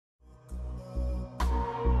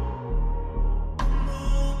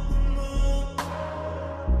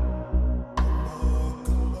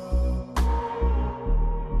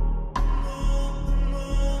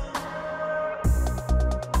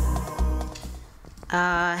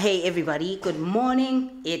Hey everybody, good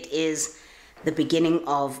morning. It is the beginning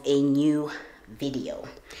of a new video.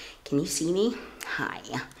 Can you see me? Hi.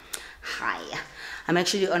 I'm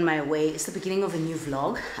actually on my way. It's the beginning of a new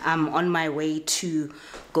vlog. I'm on my way to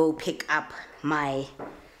go pick up my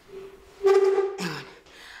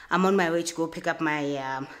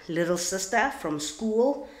little sister from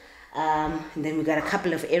school. And then we got a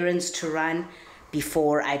couple of errands to run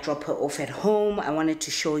before I drop her off at home. I wanted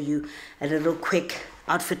to show you a little quick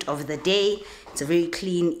outfit of the day. It's a very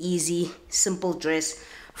clean, easy, simple dress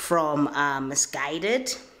from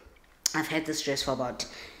Misguided. I've had this dress for about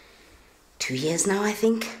 2 years now, I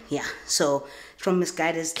think. Yeah, so from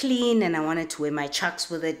Misguided, it's clean, and I wanted to wear my chucks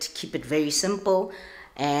with it, keep it very simple.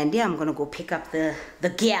 And yeah, I'm gonna go pick up the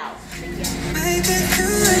gal.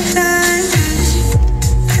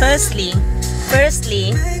 Firstly,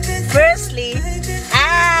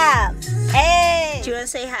 hey! Do you want to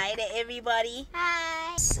say hi to everybody?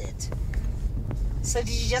 Hi. Sit. So did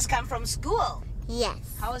you just come from school? Yes.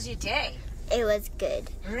 How was your day? It was good.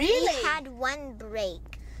 Really? We had one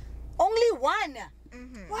break. Only one?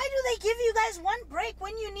 Mm-hmm. Why do they give you guys one break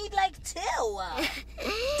when you need like two?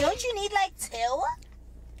 Don't you need like two?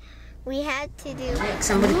 We had to do... Like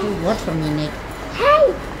somebody pulled what from your neck?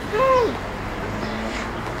 Hey!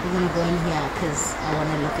 We're gonna go in here because I want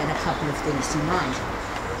to look at a couple of things tonight.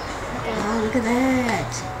 Oh, look at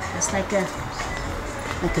that! It's like a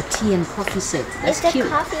tea and coffee set. That's it's cute. a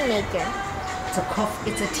coffee maker.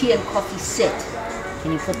 It's a tea and coffee set.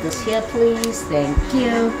 Can you put this here, please? Thank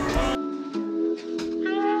you.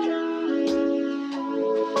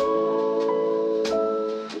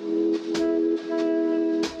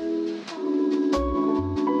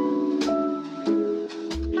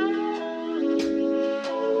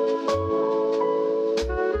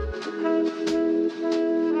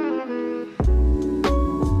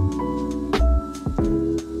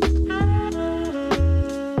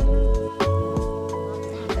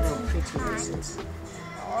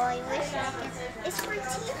 It's for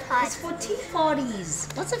teapots. It's for tea parties.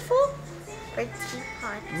 What's it for? For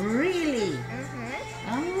teapots. Really? Mm-hmm.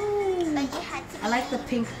 Oh. But you had to I like the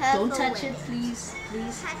pink. careful Don't touch with it, please.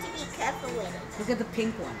 Please. You had to be careful with it. Look at the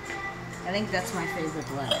pink one. I think that's my favorite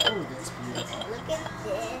one. Oh, that's beautiful. Look at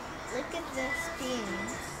this. Look at the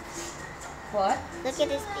spoons. What? Look at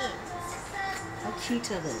the spoons. How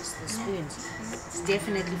cute are those? The spoons. It's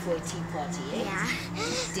definitely for a tea party, eh? Yeah.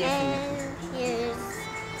 Definitely. And here's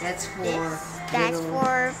That's for That's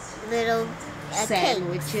for little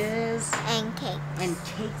sandwiches cakes and cakes. and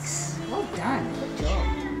cakes. Well done. Good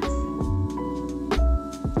job.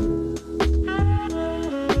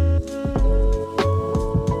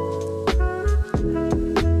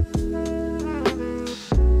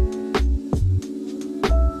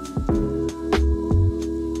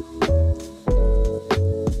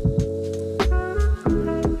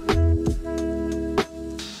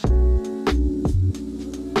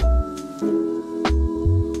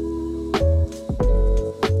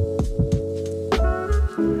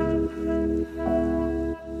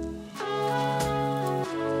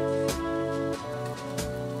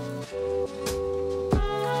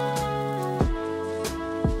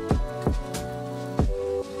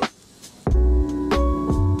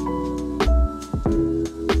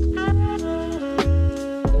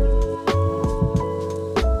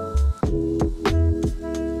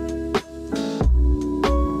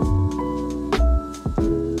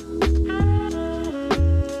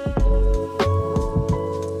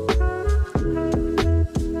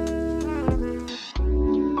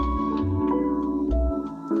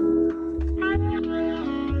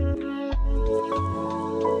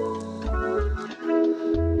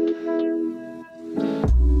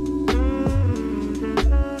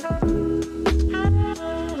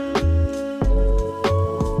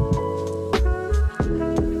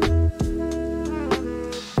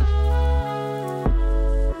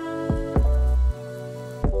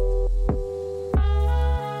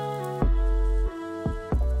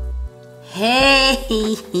 Hey,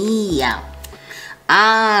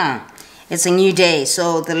 it's a new day.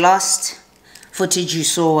 So the last footage you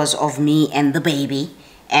saw was of me and the baby,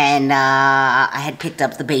 and I had picked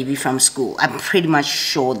up the baby from school. I'm pretty much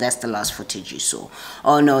sure that's the last footage you saw.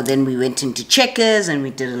 Oh no, then we went into Checkers and we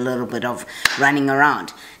did a little bit of running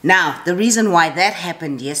around. Now, the reason why that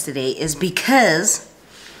happened yesterday is because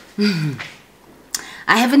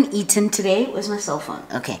I haven't eaten today. Where's my cell phone?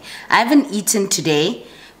 Okay, I haven't eaten today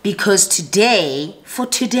because for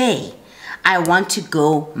today, I want to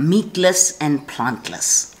go meatless and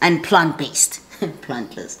plantless and plant-based.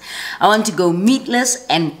 Plantless. I want to go meatless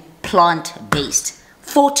and plant-based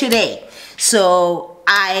for today. So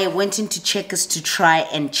I went into Checkers to try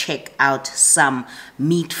and check out some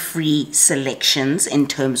meat-free selections in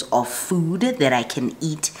terms of food that I can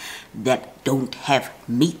eat that don't have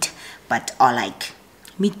meat but are like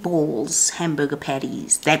meatballs, hamburger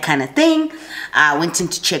patties, that kind of thing. I went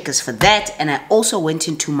into Checkers for that, and I also went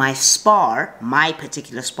into my Spar, my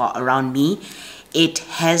particular Spar around me. It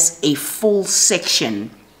has a full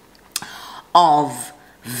section of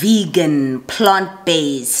vegan,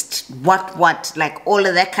 plant-based, what, like all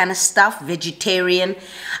of that kind of stuff, vegetarian,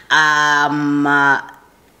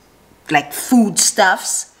 like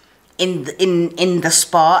foodstuffs. In the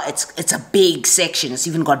Spar, it's a big section. It's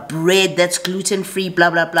even got bread that's gluten-free,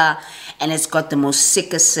 blah blah blah, and it's got the most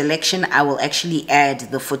sickest selection. I will actually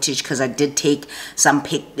add the footage because I did take some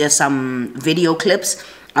video clips.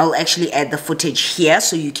 I will actually add the footage here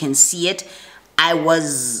so you can see it.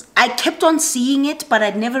 I kept on seeing it, but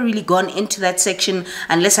I'd never really gone into that section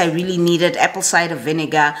unless I really needed apple cider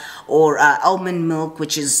vinegar or almond milk,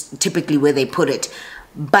 which is typically where they put it.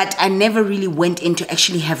 But I never really went in to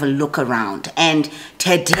actually have a look around. And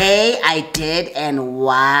today I did, and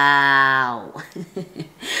wow.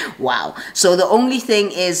 Wow. So the only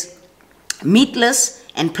thing is meatless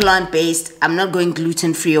and plant-based. I'm not going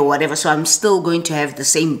gluten-free or whatever, so I'm still going to have the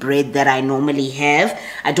same bread that I normally have.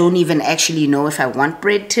 I don't even actually know if I want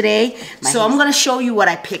bread today. So I'm going to show you what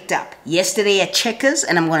I picked up yesterday at Checkers,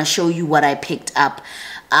 and I'm going to show you what I picked up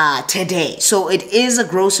today. So it is a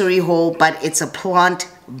grocery haul, but it's a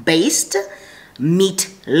plant-based,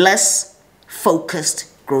 meatless, focused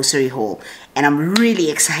grocery haul, and I'm really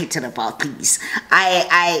excited about these.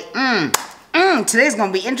 Today's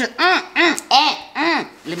gonna be interesting. I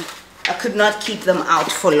could not keep them out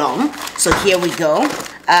for long, so here we go.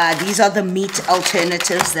 These are the meat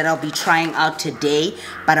alternatives that I'll be trying out today,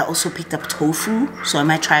 but I also picked up tofu, so I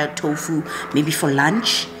might try out tofu maybe for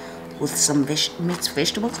lunch with some mixed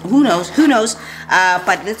vegetables. Who knows?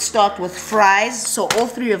 But let's start with fries. So all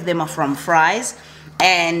three of them are from Fries,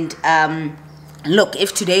 and look,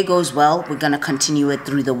 if today goes well, we're gonna continue it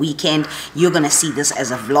through the weekend. You're gonna see this as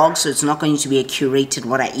a vlog, so it's not going to be a curated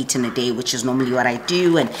what I eat in a day, which is normally what I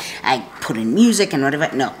do, and I put in music and whatever.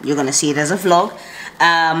 No, you're gonna see it as a vlog.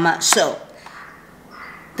 So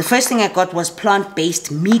the first thing I got was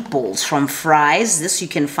plant-based meatballs from Fries. This you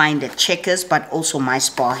can find at Checkers, but also my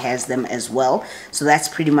Spar has them as well. So that's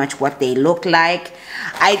pretty much what they look like.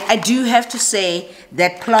 I do have to say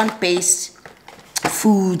that plant-based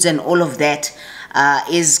foods and all of that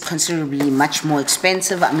is considerably much more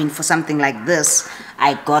expensive. I mean, for something like this,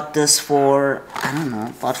 I got this for, I don't know,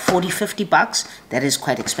 about 40-50 bucks. That is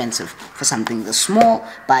quite expensive for something this small,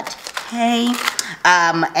 but hey.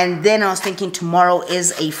 And then I was thinking tomorrow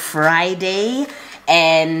is a Friday,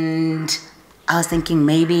 and I was thinking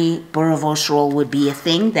maybe boerewors roll would be a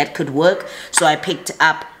thing that could work. So I picked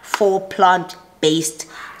up 4 plant-based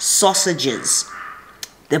sausages.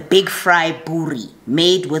 The Big Fry Boerie,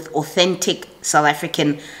 made with authentic South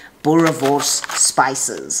African boerewors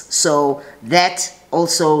spices. So that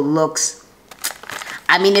also looks,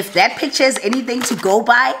 I mean, if that picture is anything to go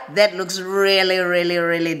by, that looks really, really,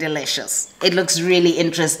 really delicious. It looks really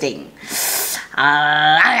interesting. So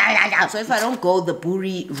if I don't go the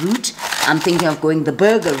boerie route, I'm thinking of going the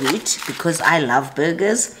burger route because I love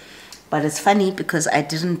burgers. But it's funny because I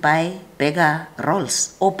didn't buy burger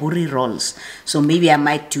rolls or boerie rolls. So maybe I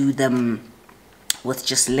might do them with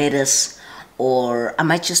just lettuce, or I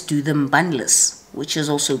might just do them bunless, which is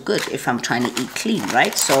also good if I'm trying to eat clean,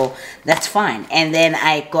 right? So that's fine. And then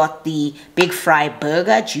I got the Big Fry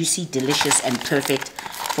burger, juicy, delicious, and perfect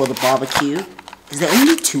for the barbecue. Is there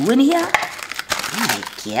only 2 in here? Oh my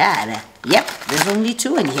God. Yep, there's only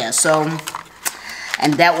 2 in here. So,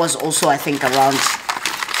 and that was also, I think, around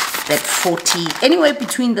that 40, anywhere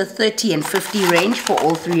between the 30 and 50 range for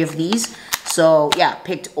all 3 of these. So yeah,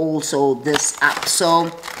 picked also this up.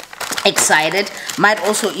 So excited. Might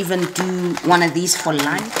also even do one of these for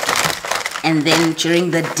lunch. And then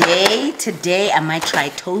during the day, today I might try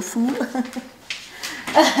tofu.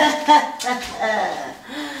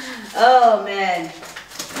 Oh man,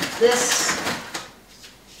 this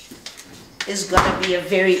is gonna be a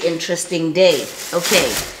very interesting day. Okay,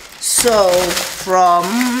 so from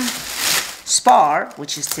Spar,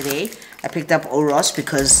 which is today, I picked up Oros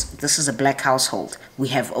because this is a black household. We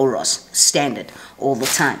have Oros standard all the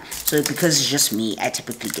time. So because it's just me, I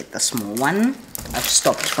typically get the small one. I've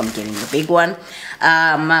stopped from getting the big one.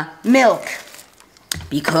 Milk,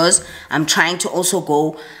 because I'm trying to also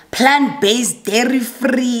go plant-based,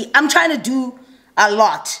 dairy-free. I'm trying to do a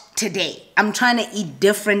lot today I'm trying to eat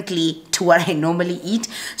differently to what I normally eat.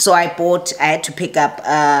 So I had to pick up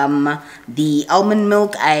the almond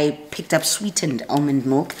milk. I picked up sweetened almond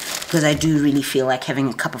milk because I do really feel like having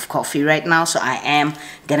a cup of coffee right now. So I am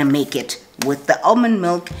gonna make it with the almond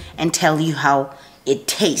milk and tell you how it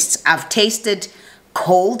tastes. I've tasted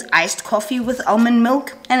cold iced coffee with almond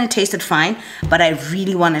milk and it tasted fine, but I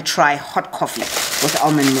really want to try hot coffee with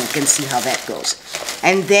almond milk and see how that goes.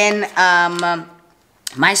 And then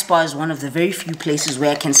my spa is one of the very few places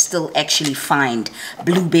where I can still actually find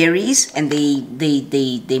blueberries, and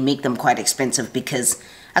they make them quite expensive because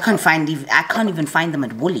I can't even find them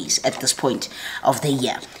at Woolies at this point of the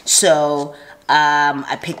year. So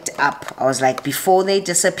I picked up, I was like, before they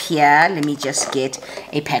disappear, let me just get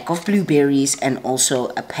a pack of blueberries and also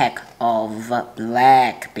a pack of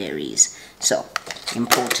blackberries. So,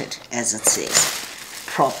 imported, as it says.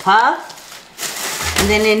 Proper. And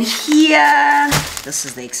then in here, this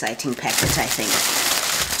is the exciting packet, I think.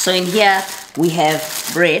 So in here, we have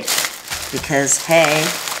bread, because, hey.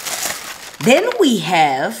 Then we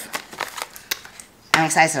have, I'm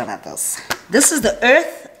excited about this. This is the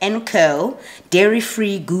Earth & Co.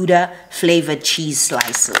 dairy-free Gouda flavored cheese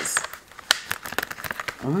slices.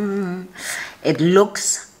 It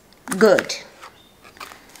looks good.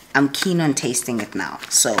 I'm keen on tasting it now.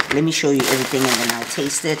 So let me show you everything and then I'll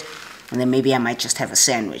taste it. And then maybe I might just have a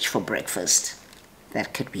sandwich for breakfast.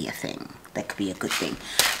 That could be a thing. That could be a good thing.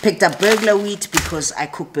 Picked up burglar wheat because I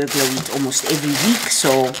cook burglar wheat almost every week.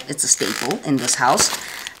 So it's a staple in this house.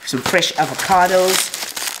 Some fresh avocados.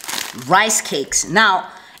 Rice cakes. Now,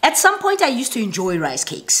 at some point I used to enjoy rice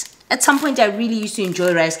cakes. At some point I really used to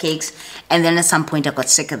enjoy rice cakes, and then at some point I got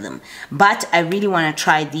sick of them. But I really want to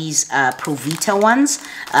try these Provita ones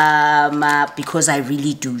because I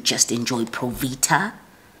really do just enjoy Provita,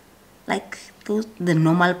 like the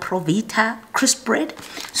normal Provita crisp bread.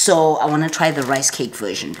 So I want to try the rice cake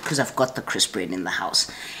version because I've got the crisp bread in the house,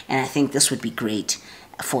 and I think this would be great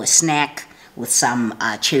for a snack with some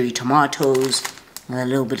cherry tomatoes, a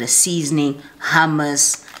little bit of seasoning,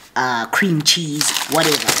 hummus, cream cheese,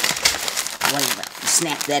 whatever,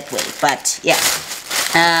 snack that way. But yeah,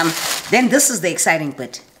 then this is the exciting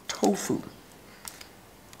bit, tofu.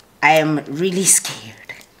 I am really scared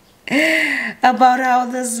about how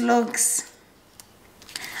this looks,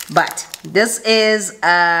 but this is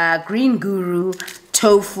Green Guru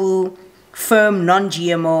tofu, firm,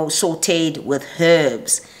 non-GMO, sauteed with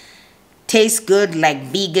herbs. Tastes good like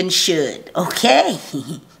vegan should. Okay.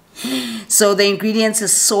 So the ingredients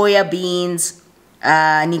is soya beans,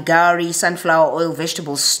 nigari, sunflower oil,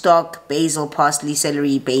 vegetable stock, basil, parsley,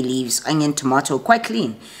 celery, bay leaves, onion, tomato. Quite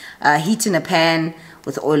clean. Heat in a pan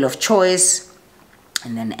with oil of choice.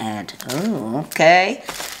 And then add. Oh, okay.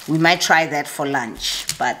 We might try that for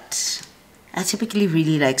lunch. But I typically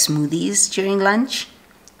really like smoothies during lunch.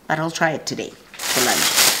 But I'll try it today for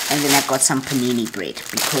lunch. And then I got some panini bread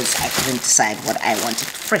because I couldn't decide what I wanted.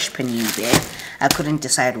 Fresh panini bread. I couldn't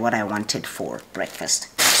decide what I wanted for breakfast.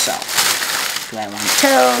 So, do I want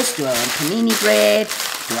toast? Do I want panini bread?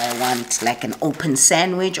 Do I want like an open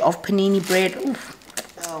sandwich of panini bread? Oof.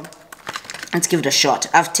 So, let's give it a shot.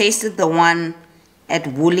 I've tasted the one at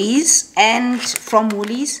Woolies and from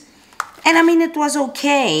Woolies. And I mean, it was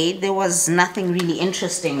okay. There was nothing really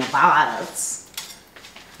interesting about it.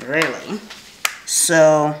 Really.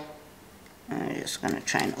 So, I'm just going to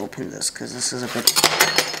try and open this because this is a bit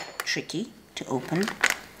tricky to open.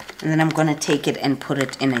 And then I'm going to take it and put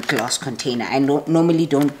it in a glass container. I normally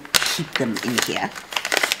don't keep them in here.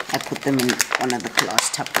 I put them in one of the glass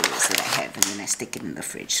Tupperwares that I have, and then I stick it in the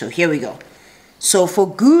fridge. So here we go. So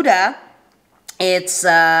for Gouda, it's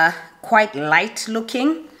quite light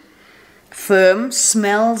looking, firm,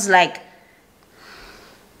 smells like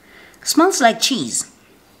cheese.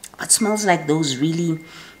 It smells like those really,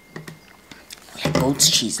 like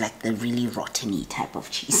goat's cheese, like the really rotteny type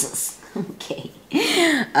of cheeses. Okay.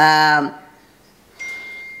 I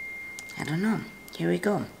don't know. Here we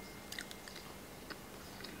go.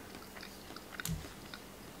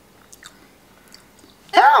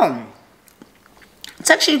 Oh,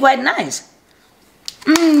 it's actually quite nice.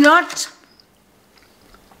 Not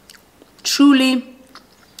truly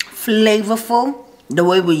flavorful the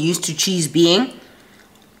way we're used to cheese being.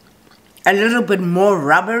 A little bit more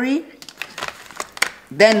rubbery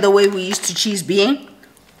than the way we used to cheese being.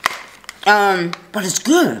 But it's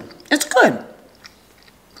good. It's good.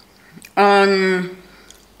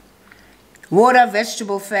 Water,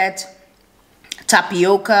 vegetable fat,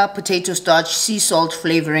 tapioca, potato starch, sea salt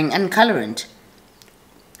flavoring, and colorant.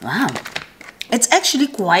 Wow. It's actually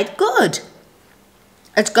quite good.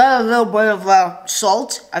 It's got a little bit of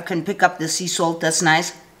salt. I can pick up the sea salt. That's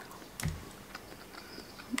nice.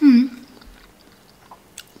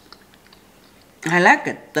 I like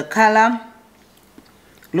it. The color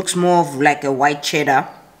looks more of like a white cheddar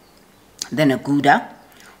than a Gouda.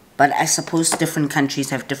 But I suppose different countries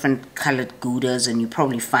have different colored Goudas, and you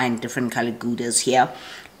probably find different colored Goudas here.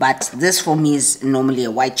 But this for me is normally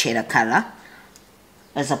a white cheddar color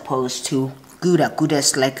as opposed to Gouda. Gouda is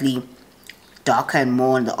slightly darker and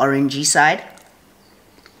more on the orangey side.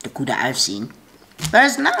 The Gouda I've seen. But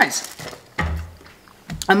it's nice.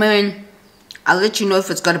 I mean, I'll let you know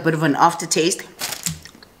if it's got a bit of an aftertaste.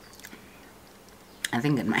 I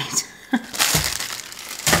think it might.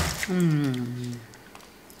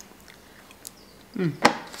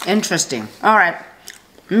 Interesting. Alright.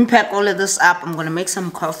 Let me pack all of this up. I'm going to make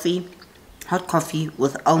some coffee. Hot coffee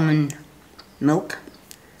with almond milk.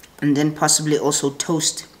 And then possibly also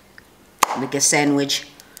toast. Make a sandwich.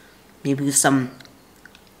 Maybe with some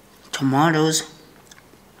tomatoes.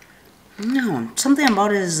 No, something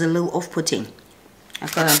about it is a little off-putting.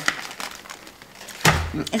 Like an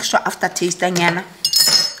extra aftertaste, Diana.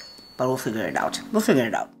 But we'll figure it out. We'll figure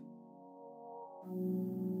it out.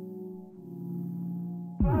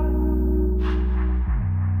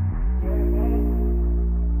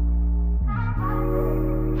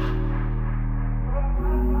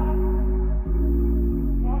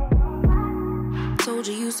 Told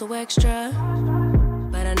you you so extra,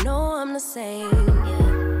 but I know I'm the same.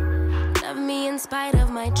 Love me in spite of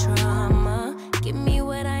my trauma. Give me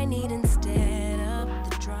what I need instead of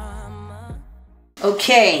the drama.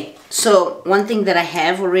 Okay, so one thing that I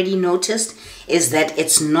have already noticed is that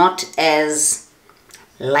it's not as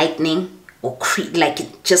lightning or like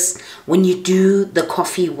it just when you do the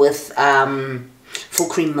coffee with full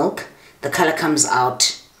cream milk, the color comes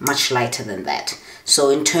out much lighter than that. So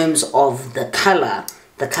in terms of the color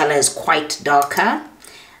is quite darker.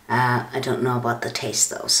 I don't know about the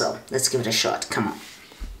taste though, so let's give it a shot. Come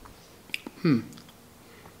on.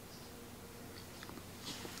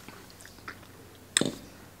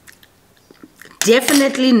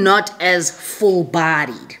 Definitely not as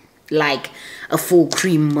full-bodied like a full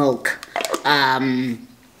cream milk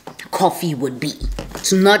coffee would be.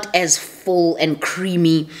 It's not as full and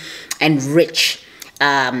creamy and rich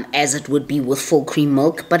as it would be with full cream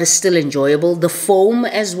milk, but it's still enjoyable. The foam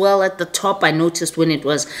as well at the top, I noticed when it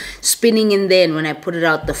was spinning in there and when I put it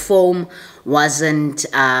out, the foam wasn't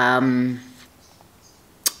the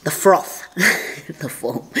froth.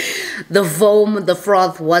 The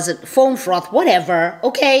froth wasn't, foam froth, whatever,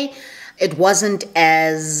 okay? It wasn't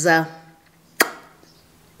as,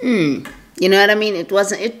 you know what I mean? It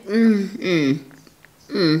wasn't,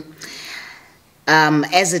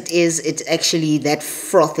 as it is, it actually, that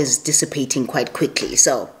froth is dissipating quite quickly.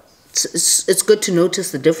 So it's good to notice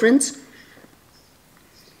the difference.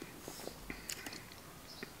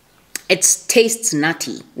 It tastes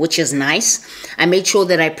nutty, which is nice. I made sure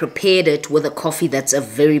that I prepared it with a coffee that's a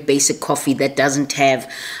very basic coffee that doesn't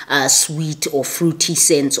have sweet or fruity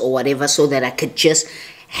scents or whatever, so that I could just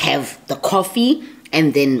have the coffee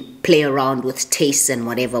and then play around with tastes and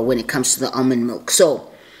whatever when it comes to the almond milk. So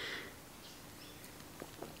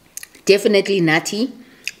definitely nutty,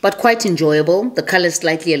 but quite enjoyable. The color is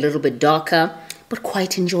slightly a little bit darker, but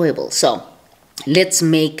quite enjoyable. So let's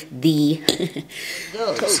make the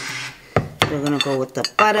toast. We're gonna go with the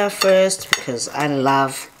butter first because I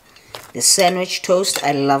love the sandwich toast.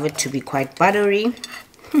 I love it to be quite buttery.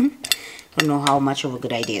 Don't know how much of a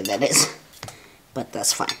good idea that is, but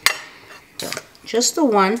that's fine. So just the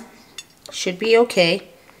one should be okay.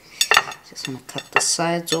 Just gonna cut the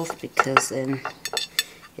sides off because then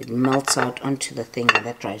it melts out onto the thing and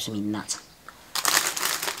that drives me nuts.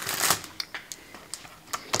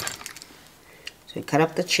 So we cut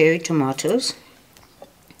up the cherry tomatoes.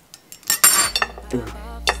 Ooh.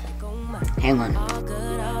 Hang on. All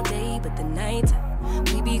good all day, but the night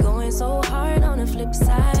we be going so hard on the flip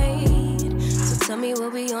side. So tell me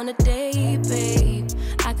what we on a day, babe.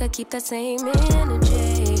 I could keep that same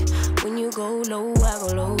energy. When you go low, I go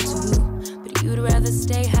low too. But you'd rather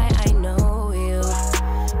stay high, I know you.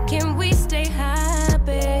 Can we stay high,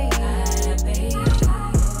 babe?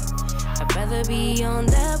 I'd rather be on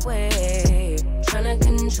that way. Trying to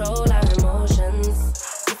control our emotions.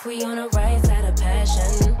 If we on the right side of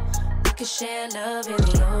passion, we could share love in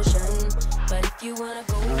the ocean. But if you wanna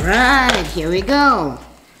go, Alright, here we go.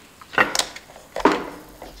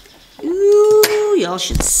 Ooh, y'all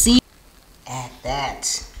should see at that.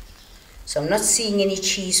 So I'm not seeing any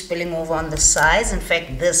cheese spilling over on the sides. In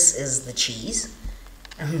fact, this is the cheese.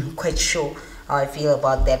 I'm not quite sure how I feel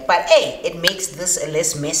about that. But hey, it makes this a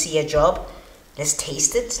less messier job. Let's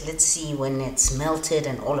taste it. Let's see when it's melted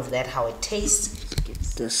and all of that, how it tastes. Get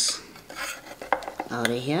this out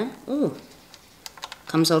of here. Ooh,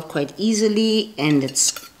 Comes out quite easily, and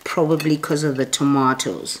it's probably because of the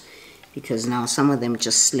tomatoes, because now some of them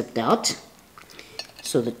just slipped out.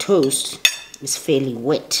 So the toast is fairly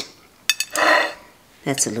wet.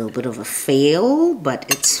 That's a little bit of a fail, but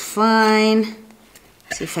it's fine.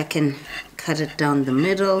 See if I can cut it down the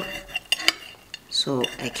middle so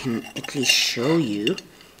I can at least show you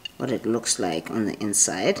what it looks like on the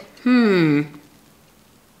inside.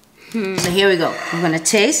 So here we go. I'm gonna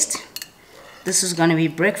taste. This is gonna be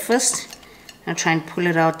breakfast. I'll try and pull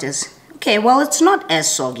it out as, okay, well, it's not as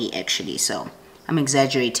soggy actually, so I'm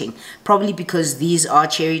exaggerating. Probably because these are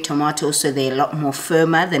cherry tomatoes, so they're a lot more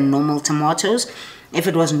firmer than normal tomatoes. If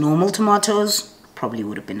it was normal tomatoes, probably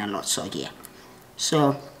would have been a lot soggier.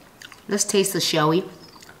 So let's taste this, shall we?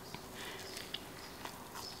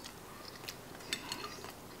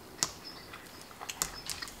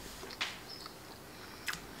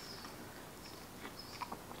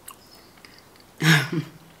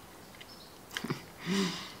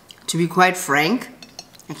 To be quite frank,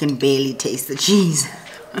 I can barely taste the cheese.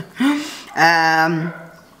 I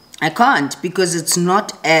can't, because it's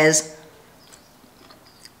not as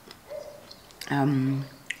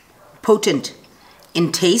potent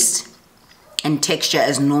in taste and texture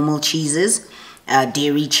as normal cheeses,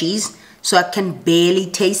 dairy cheese. So I can barely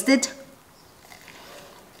taste it.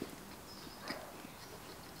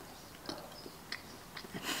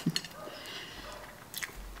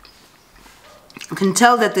 I can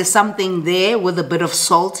tell that there's something there with a bit of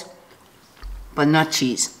salt, but not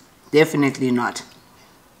cheese. Definitely not.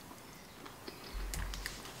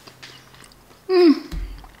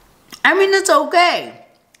 I mean, it's okay.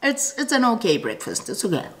 It's an okay breakfast. It's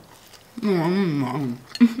okay.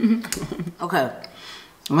 Okay,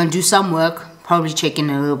 I'm gonna do some work. Probably check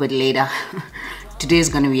in a little bit later. Today's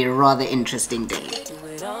gonna be a rather interesting day.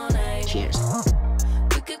 Cheers.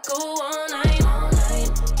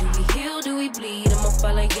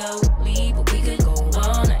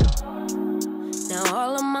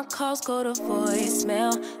 Calls go to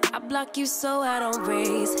voicemail. I block you so I don't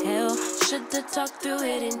raise hell. Should've talked through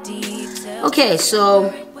it in detail. Okay, so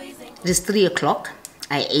it is 3 o'clock.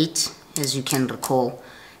 I ate, as you can recall,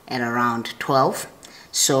 at around 12.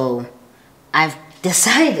 So I've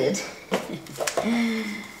decided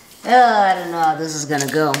I don't know how this is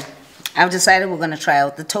gonna go. I've decided we're gonna try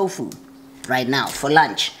out the tofu right now for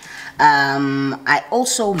lunch. I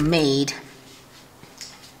also made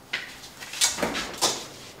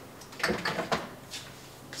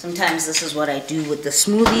sometimes this is what I do with the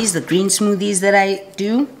smoothies, the green smoothies that I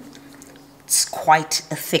do. It's quite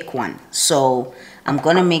a thick one. So I'm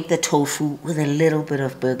gonna make the tofu with a little bit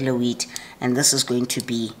of burglar wheat, and this is going to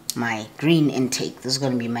be my green intake. This is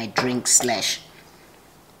gonna be my drink slash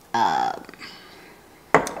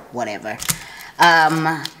whatever.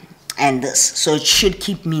 And this. So it should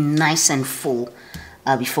keep me nice and full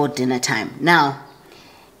before dinner time. Now,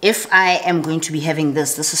 if I am going to be having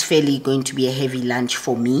this is fairly going to be a heavy lunch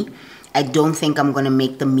for me. I don't think I'm going to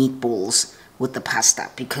make the meatballs with the pasta,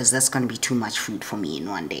 because that's going to be too much food for me in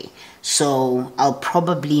one day. So I'll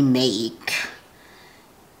probably make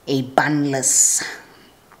a bunless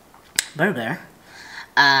burger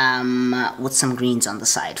with some greens on the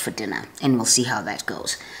side for dinner, and we'll see how that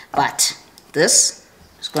goes. But this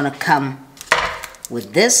is going to come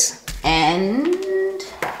with this, and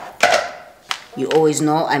you always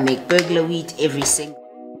know I make burglar wheat every single.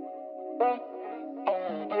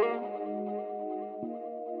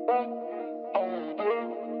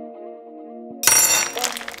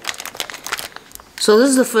 So this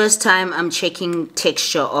is the first time I'm checking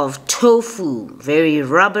texture of tofu. Very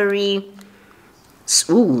rubbery.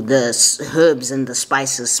 Ooh, the herbs and the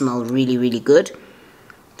spices smell really, really good.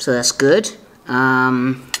 So that's good.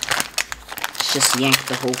 Let's just yank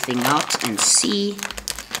the whole thing out and see.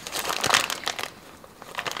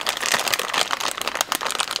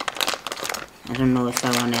 I don't know if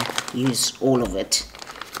I want to use all of it.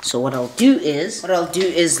 So what I'll do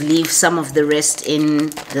is leave some of the rest in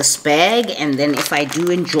this bag, and then if I do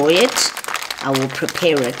enjoy it, I will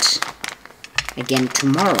prepare it again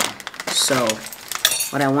tomorrow. So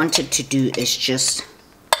what I wanted to do is just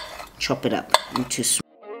chop it up into small.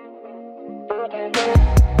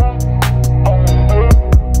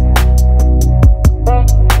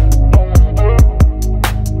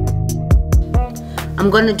 I'm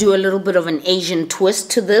going to do a little bit of an Asian twist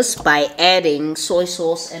to this by adding soy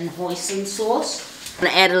sauce and hoisin sauce. I'm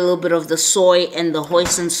going to add a little bit of the soy and the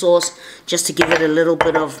hoisin sauce just to give it a little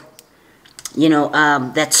bit of, you know,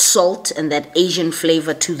 that salt and that Asian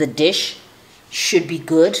flavor to the dish. Should be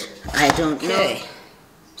good. I don't know.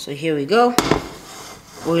 So here we go.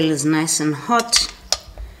 Oil is nice and hot.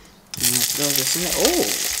 And like throw this in there. Oh,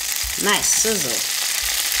 nice sizzle.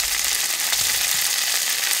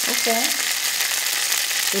 Okay.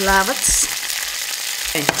 We love it.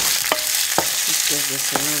 Okay. Let's give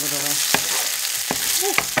this a little bit of a...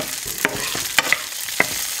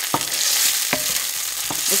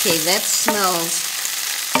 Okay, that smells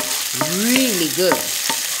really good.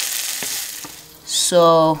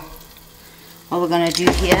 So what we're gonna do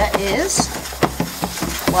here is,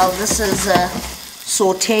 while this is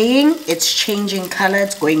sauteing, it's changing color,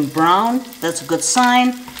 it's going brown. That's a good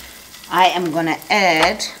sign. I am gonna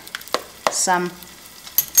add some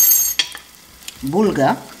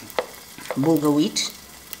bulgur wheat,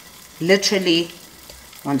 literally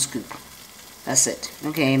 1 scoop. That's it.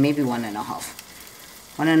 Okay, maybe 1.5.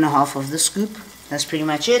 1.5 of the scoop. That's pretty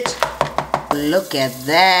much it. Look at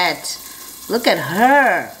that. Look at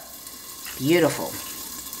her. Beautiful.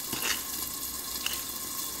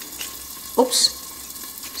 Oops.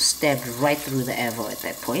 Stabbed right through the avo at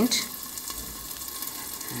that point.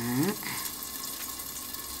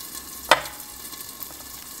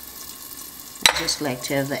 I just like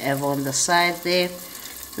to have the avo on the side there.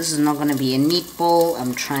 This is not going to be a neat bowl.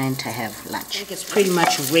 I'm trying to have lunch. I think it's pretty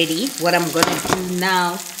much ready. What I'm going to do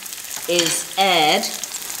now is add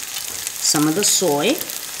some of the soy.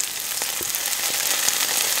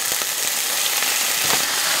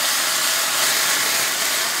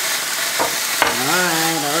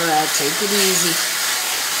 Alright, take it easy.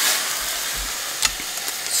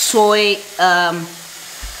 Soy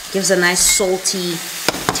gives a nice salty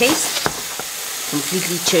taste.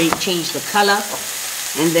 Completely change the color.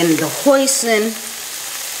 And then the hoisin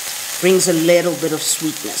brings a little bit of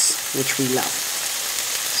sweetness, which we love.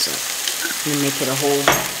 So we make it a whole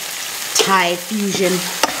Thai fusion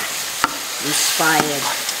inspired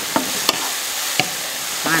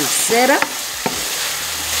kind of setup.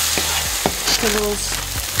 Vegetables.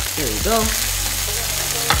 Here we go.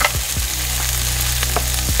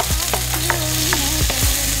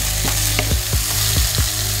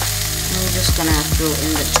 We're just gonna throw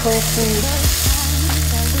in the tofu.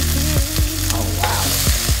 Oh wow,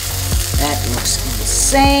 that looks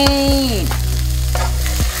insane.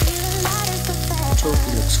 The tofu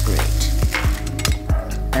looks great.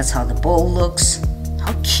 That's how the bowl looks.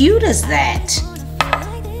 How cute is that?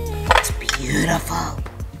 It's beautiful.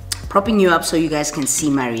 Propping you up so you guys can see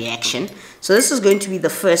my reaction. So this is going to be the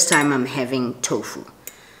first time I'm having tofu.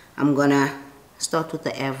 I'm gonna start with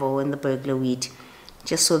the avo and the burglar wheat,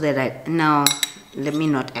 just so that let me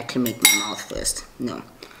not acclimate my mouth first. No.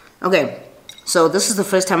 Okay, so this is the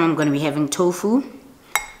first time I'm gonna be having tofu.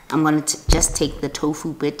 I'm gonna just take the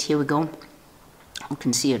tofu bit. Here we go. You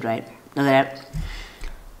can see it, right? Look at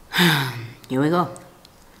that. Here we go.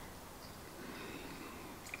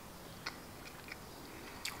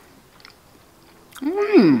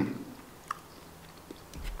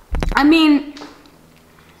 I mean,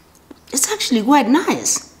 it's actually quite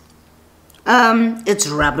nice. It's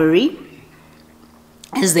rubbery,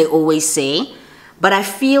 as they always say, but I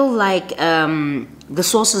feel like the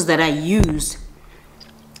sauces that I used,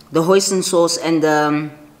 the hoisin sauce and the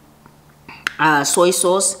soy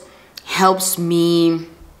sauce, helps me,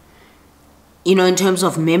 you know, in terms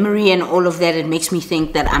of memory and all of that. It makes me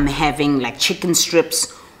think that I'm having like chicken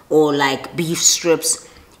strips or like beef strips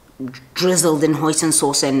drizzled in hoisin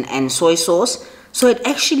sauce and soy sauce. So it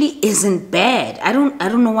actually isn't bad. I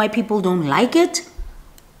don't know why people don't like it.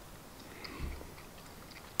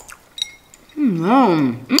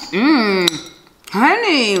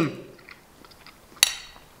 Honey,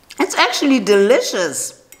 it's actually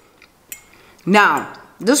delicious. Now,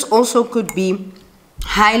 this also could be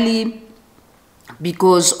highly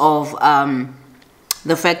because of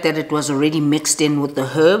the fact that it was already mixed in with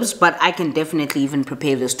the herbs, but I can definitely even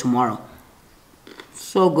prepare this tomorrow.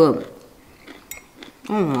 So good.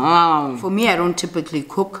 Oh wow. For me, I don't typically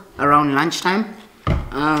cook around lunchtime.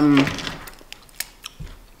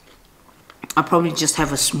 I'll probably just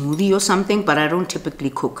have a smoothie or something, but I don't typically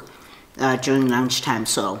cook during lunchtime.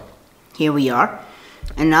 So here we are.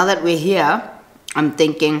 And now that we're here, I'm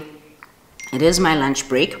thinking it is my lunch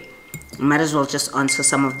break. I might as well just answer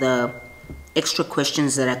some of the extra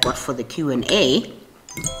questions that I got for the Q&A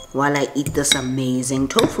while I eat this amazing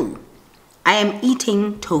tofu. I am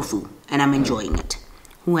eating tofu and I'm enjoying it.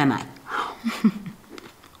 Who am I?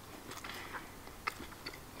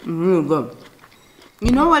 Really good.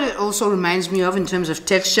 You know what it also reminds me of in terms of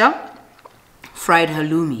texture? Fried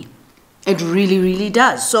halloumi. It really, really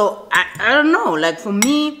does. So I don't know, like for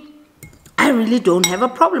me, I really don't have a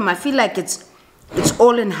problem. I feel like it's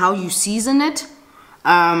all in how you season it.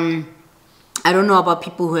 I don't know about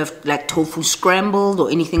people who have like tofu scrambled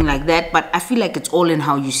or anything like that, but I feel like it's all in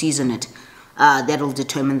how you season it. that'll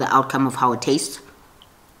determine the outcome of how it tastes.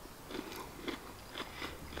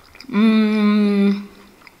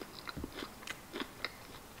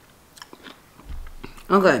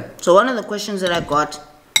 Okay, so one of the questions that I got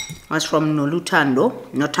was from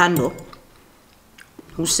Notando,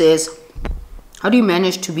 who says, how do you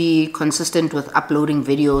manage to be consistent with uploading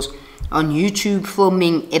videos on YouTube,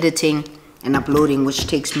 filming, editing, and uploading, which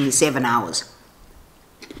takes me 7 hours?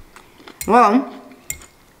 Well,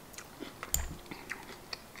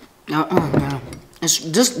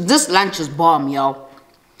 this lunch is bomb, y'all.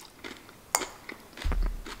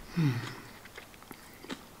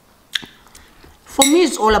 For me,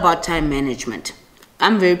 it's all about time management.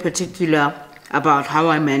 I'm very particular about how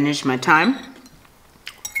I manage my time,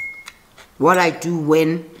 what I do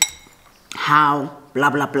when, how, blah,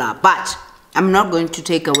 blah, blah. But I'm not going to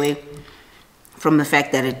take away from the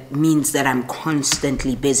fact that it means that I'm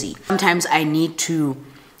constantly busy. Sometimes I need to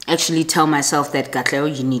actually tell myself that,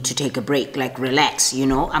 Katleho, you need to take a break, like relax, you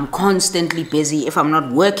know. I'm constantly busy. If I'm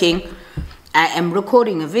not working, I am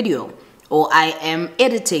recording a video, or I am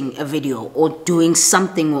editing a video, or doing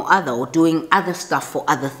something or other, or doing other stuff for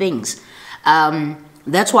other things.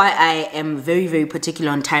 That's why I am very, very particular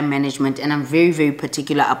on time management, and I'm very, very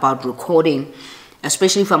particular about recording,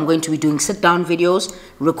 especially if I'm going to be doing sit-down videos,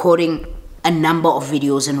 recording a number of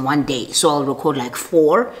videos in one day. So I'll record like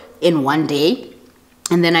 4 in one day,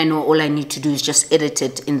 and then I know all I need to do is just edit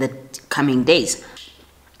it in the coming days.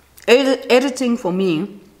 Editing for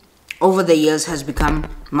me over the years has become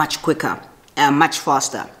much quicker, much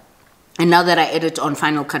faster. And now that I edit on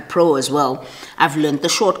Final Cut Pro as well, I've learned the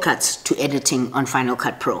shortcuts to editing on Final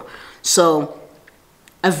Cut Pro. So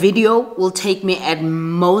a video will take me at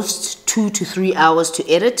most 2 to 3 hours to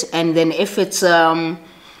edit, and then if it's a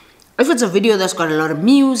video that's got a lot of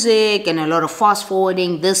music and a lot of fast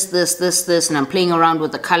forwarding, this, and I'm playing around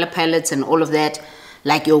with the color palettes and all of that,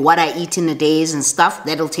 like what I eat in a days and stuff,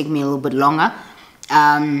 that'll take me a little bit longer.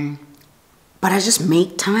 But I just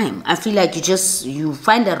make time. I feel like you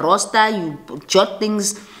find a roster, you jot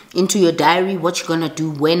things into your diary, what you're gonna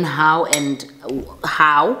do, when, how, and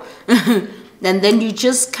how. And then you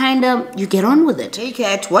just you get on with it. Hey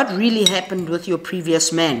Kat, what really happened with your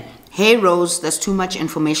previous man? Hey Rose, that's too much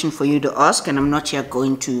information for you to ask, and I'm not yet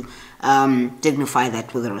going to dignify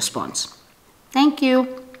that with a response. Thank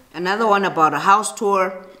you. Another one about a house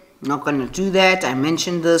tour. Not gonna do that, I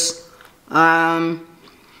mentioned this.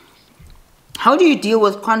 How do you deal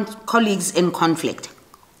with colleagues in conflict?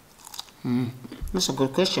 That's a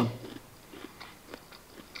good question.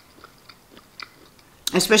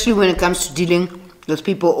 Especially when it comes to dealing with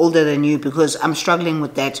people older than you, because I'm struggling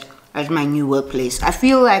with that at my new workplace. I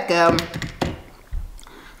feel like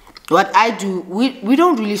what I do, we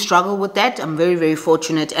don't really struggle with that. I'm very, very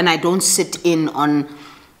fortunate, and I don't sit in on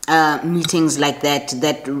meetings like that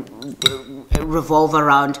revolve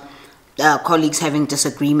around colleagues having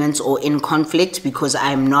disagreements or in conflict, because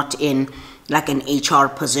I'm not in like an HR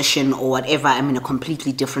position or whatever. I'm in a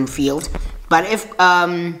completely different field. But if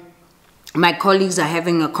my colleagues are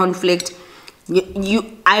having a conflict,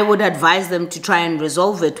 I would advise them to try and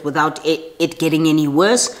resolve it without it getting any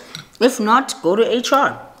worse. If not, go to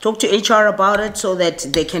HR. Talk to HR about it so that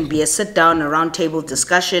there can be a sit-down, a round-table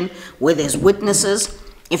discussion where there's witnesses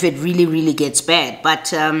if it really, really gets bad.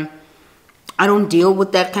 But I don't deal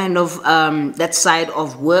with that kind of, that side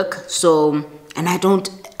of work. So, and I don't,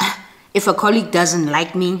 if a colleague doesn't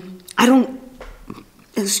like me, I don't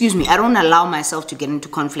allow myself to get into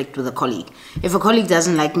conflict with a colleague. If a colleague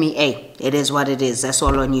doesn't like me, hey, it is what it is. That's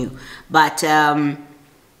all on you. But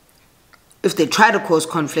if they try to cause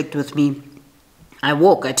conflict with me, I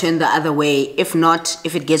walk. I turn the other way. If not,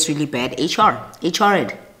 if it gets really bad, HR it,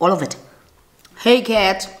 all of it. Hey,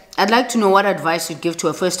 Kat. I'd like to know what advice you'd give to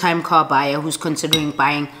a first-time car buyer who's considering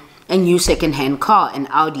buying a new second-hand car, an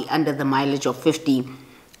Audi, under the mileage of 50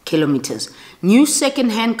 kilometers. New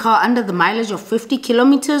second-hand car under the mileage of 50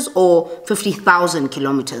 kilometers or 50,000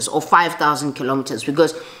 kilometers or 5,000 kilometers?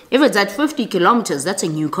 Because if it's at 50 kilometers, that's a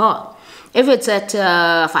new car. If it's at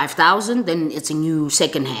 5,000, then it's a new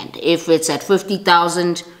second-hand. If it's at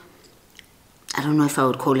 50,000, I don't know if I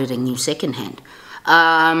would call it a new second-hand.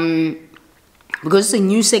 Because it's a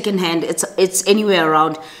new second-hand, it's anywhere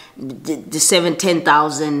around the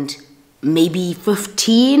 10,000, maybe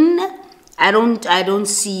 15. I don't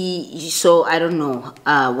see, so I don't know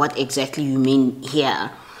what exactly you mean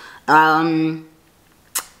here. But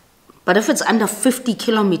if it's under 50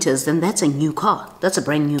 kilometers, then that's a new car. That's a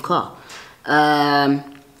brand new car.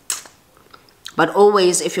 But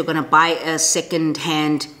always, if you're gonna buy a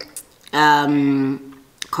second-hand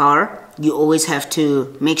car, you always have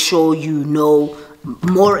to make sure you know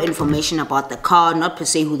more information about the car, not per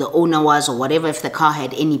se who the owner was or whatever, if the car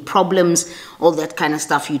had any problems, all that kind of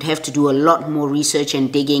stuff. You'd have to do a lot more research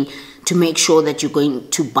and digging to make sure that you're going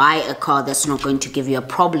to buy a car that's not going to give you a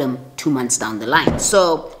problem 2 months down the line.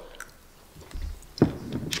 So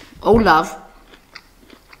Olaf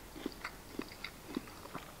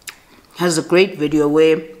has a great video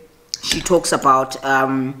where she talks about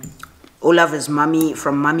Olaf is Mommy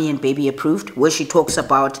from Mommy and Baby Approved, where she talks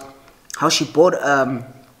about how she bought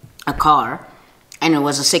a car, and it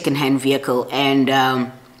was a second-hand vehicle,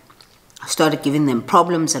 and started giving them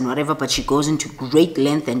problems and whatever, but she goes into great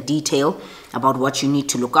length and detail about what you need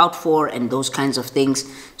to look out for and those kinds of things.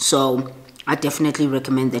 So I definitely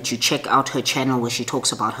recommend that you check out her channel where she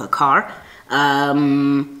talks about her car.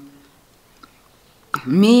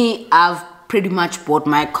 Me, I've pretty much bought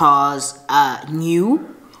my cars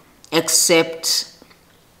new, except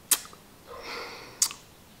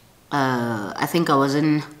I think I was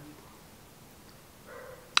in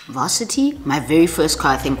varsity. My very first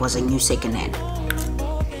car, I think, was a new second-hand.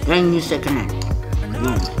 Very new second-hand.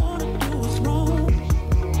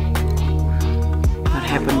 What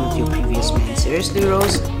happened with your previous man? Seriously,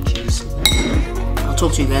 Rose? Jeez. I'll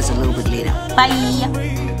talk to you guys a little bit later.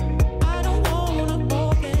 Bye!